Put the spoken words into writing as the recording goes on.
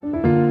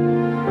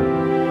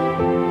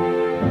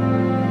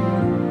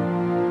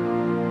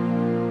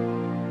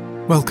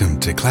Welcome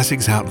to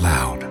Classics Out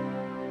Loud.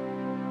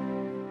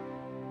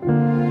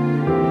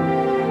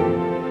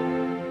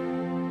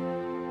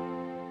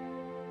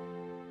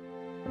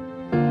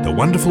 The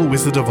Wonderful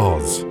Wizard of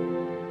Oz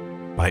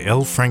by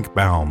L. Frank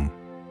Baum.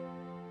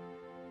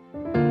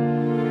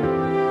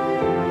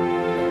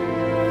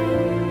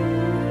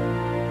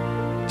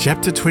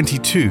 Chapter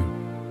 22.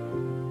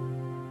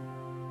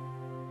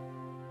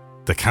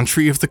 The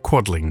Country of the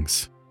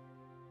Quadlings.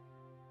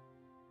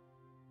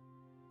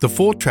 The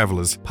four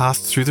travellers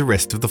passed through the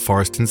rest of the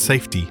forest in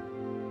safety,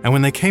 and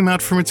when they came out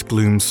from its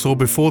gloom saw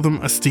before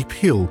them a steep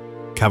hill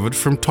covered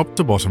from top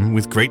to bottom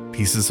with great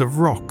pieces of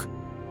rock.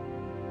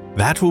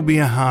 "That will be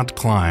a hard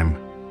climb,"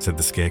 said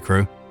the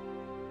Scarecrow,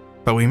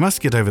 "but we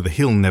must get over the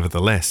hill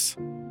nevertheless."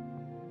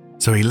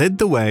 So he led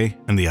the way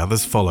and the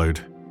others followed.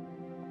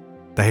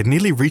 They had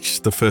nearly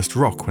reached the first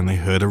rock when they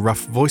heard a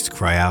rough voice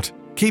cry out,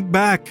 "Keep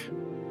back!"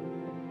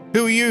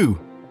 "Who are you?"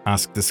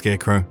 asked the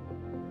Scarecrow.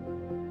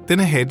 Then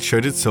a head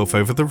showed itself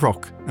over the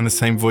rock, and the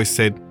same voice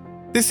said,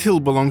 "This hill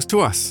belongs to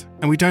us,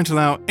 and we don't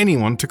allow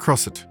anyone to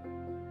cross it."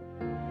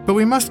 "But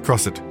we must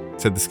cross it,"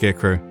 said the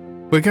Scarecrow.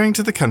 "We're going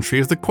to the country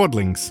of the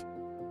Quadlings."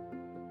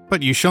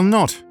 "But you shall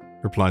not,"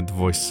 replied the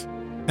voice,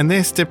 and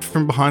there stepped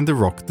from behind the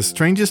rock the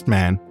strangest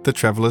man the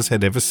travellers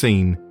had ever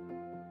seen.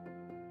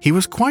 He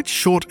was quite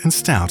short and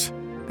stout,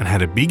 and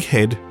had a big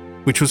head,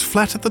 which was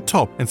flat at the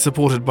top and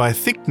supported by a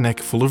thick neck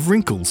full of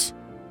wrinkles.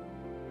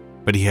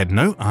 But he had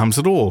no arms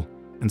at all,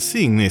 and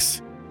seeing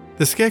this,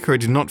 the Scarecrow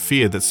did not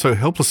fear that so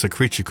helpless a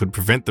creature could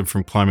prevent them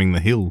from climbing the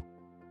hill.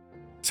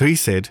 So he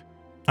said,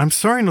 "I'm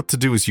sorry not to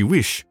do as you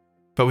wish,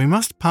 but we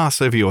must pass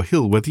over your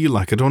hill whether you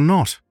like it or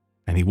not,"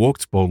 and he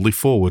walked boldly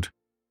forward.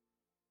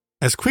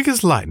 As quick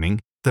as lightning,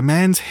 the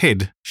man's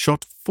head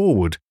shot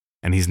forward,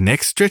 and his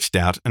neck stretched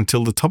out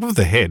until the top of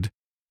the head,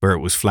 where it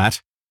was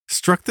flat,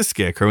 struck the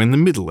Scarecrow in the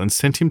middle and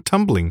sent him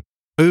tumbling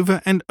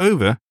over and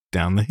over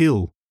down the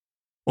hill.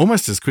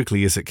 Almost as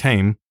quickly as it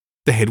came,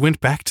 the head went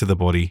back to the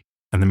body,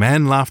 and the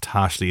man laughed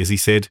harshly as he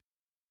said,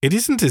 "It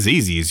isn't as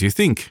easy as you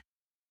think."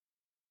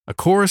 A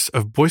chorus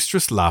of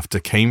boisterous laughter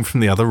came from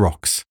the other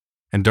rocks,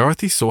 and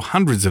Dorothy saw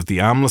hundreds of the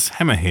armless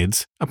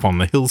hammerheads upon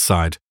the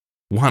hillside,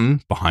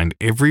 one behind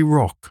every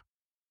rock.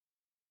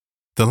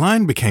 The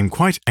lion became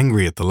quite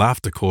angry at the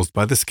laughter caused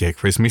by the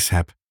Scarecrow's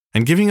mishap,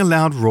 and giving a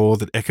loud roar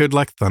that echoed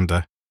like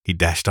thunder, he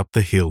dashed up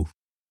the hill.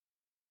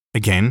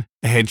 Again,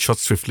 a head shot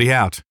swiftly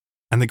out,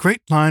 and the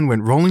great lion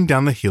went rolling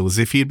down the hill as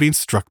if he had been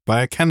struck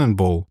by a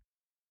cannonball.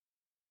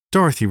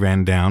 Dorothy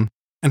ran down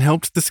and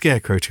helped the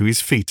Scarecrow to his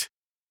feet,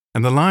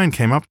 and the lion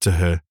came up to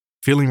her,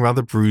 feeling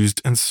rather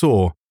bruised and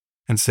sore,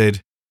 and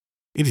said,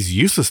 "It is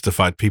useless to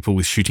fight people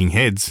with shooting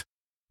heads.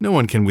 No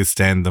one can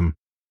withstand them."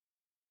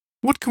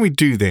 "What can we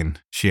do then?"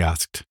 she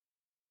asked.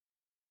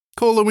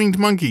 "Call the winged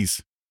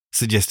monkeys,"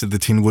 suggested the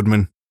Tin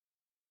Woodman.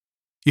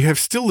 "You have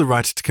still the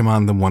right to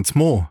command them once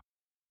more."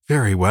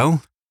 "Very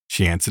well,"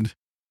 she answered,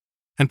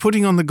 and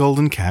putting on the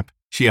golden cap,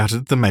 she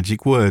uttered the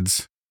magic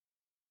words.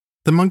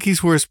 The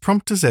monkeys were as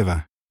prompt as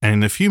ever, and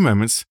in a few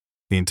moments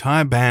the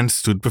entire band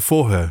stood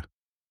before her.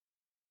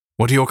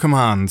 "What are your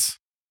commands?"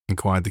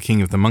 inquired the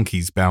King of the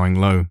Monkeys, bowing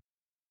low.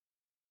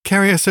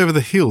 "Carry us over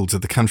the hill to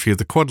the country of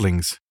the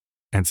Quadlings,"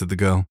 answered the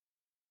girl.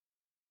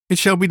 "It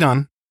shall be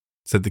done,"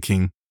 said the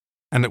King,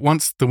 and at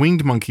once the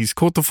winged monkeys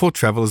caught the four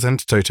travellers and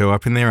Toto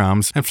up in their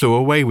arms and flew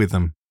away with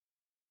them.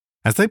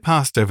 As they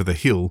passed over the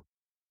hill,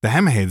 the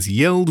hammerheads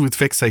yelled with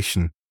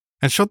vexation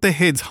and shot their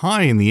heads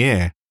high in the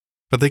air,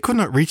 but they could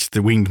not reach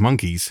the winged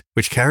monkeys,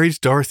 which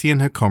carried Dorothy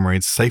and her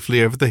comrades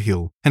safely over the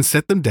hill and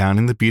set them down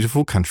in the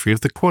beautiful country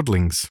of the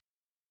Quadlings.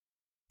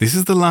 "This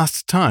is the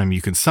last time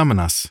you can summon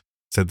us,"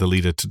 said the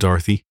leader to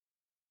Dorothy.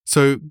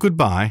 "So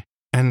goodbye,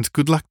 and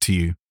good luck to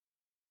you."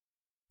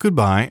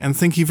 "Goodbye, and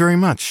thank you very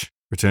much,"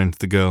 returned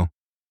the girl,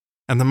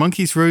 and the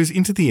monkeys rose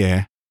into the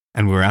air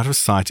and were out of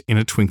sight in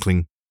a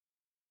twinkling.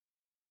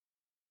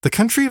 The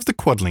country of the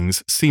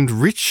Quadlings seemed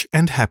rich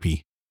and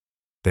happy.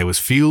 There was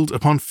field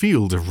upon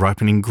field of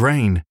ripening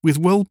grain, with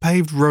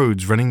well-paved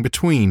roads running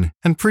between,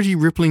 and pretty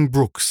rippling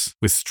brooks,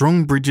 with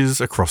strong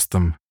bridges across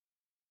them.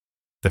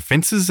 The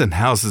fences and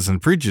houses and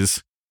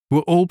bridges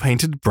were all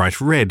painted bright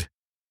red,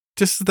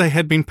 just as they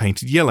had been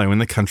painted yellow in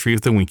the country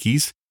of the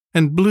Winkies,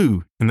 and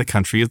blue in the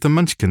country of the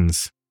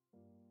Munchkins.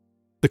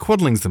 The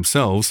Quadlings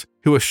themselves,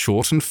 who were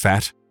short and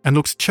fat, and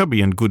looked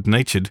chubby and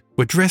good-natured,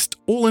 were dressed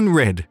all in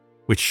red,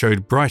 which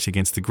showed bright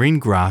against the green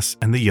grass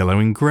and the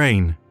yellowing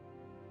grain.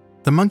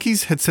 The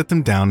monkeys had set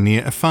them down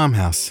near a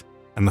farmhouse,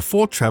 and the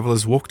four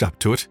travellers walked up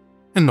to it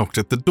and knocked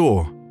at the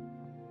door.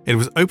 It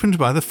was opened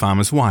by the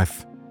farmer's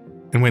wife,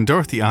 and when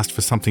Dorothy asked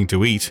for something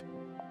to eat,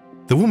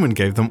 the woman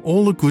gave them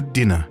all a good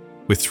dinner,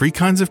 with 3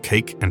 kinds of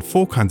cake and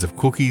 4 kinds of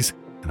cookies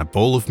and a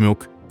bowl of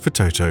milk for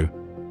Toto.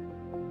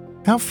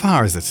 "How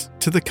far is it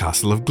to the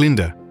castle of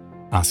Glinda?"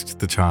 asked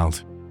the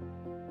child.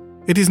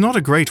 "It is not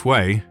a great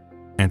way,"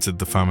 answered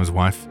the farmer's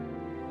wife.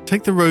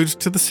 "Take the road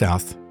to the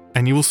south,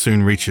 and you will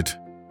soon reach it."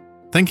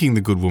 Thanking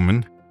the good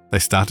woman, they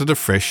started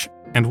afresh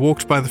and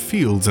walked by the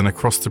fields and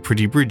across the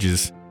pretty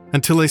bridges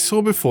until they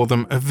saw before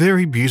them a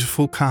very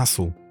beautiful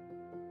castle.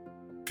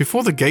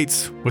 Before the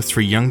gates were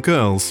 3 young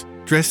girls,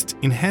 dressed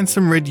in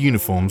handsome red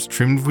uniforms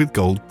trimmed with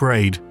gold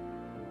braid.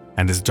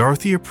 And as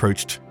Dorothy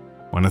approached,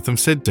 one of them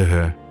said to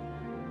her,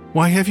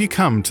 "Why have you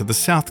come to the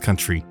South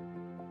Country?"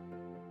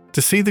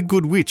 "To see the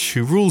good witch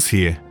who rules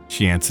here,"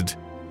 she answered.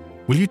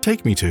 "Will you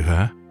take me to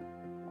her?"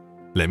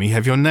 "Let me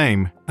have your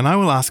name, and I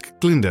will ask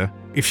Glinda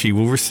if she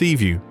will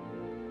receive you."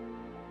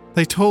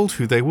 They told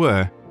who they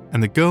were,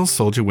 and the girl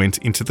soldier went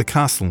into the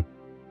castle.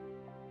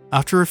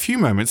 After a few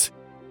moments,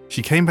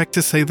 she came back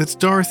to say that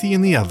Dorothy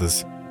and the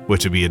others were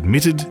to be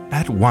admitted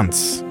at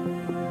once.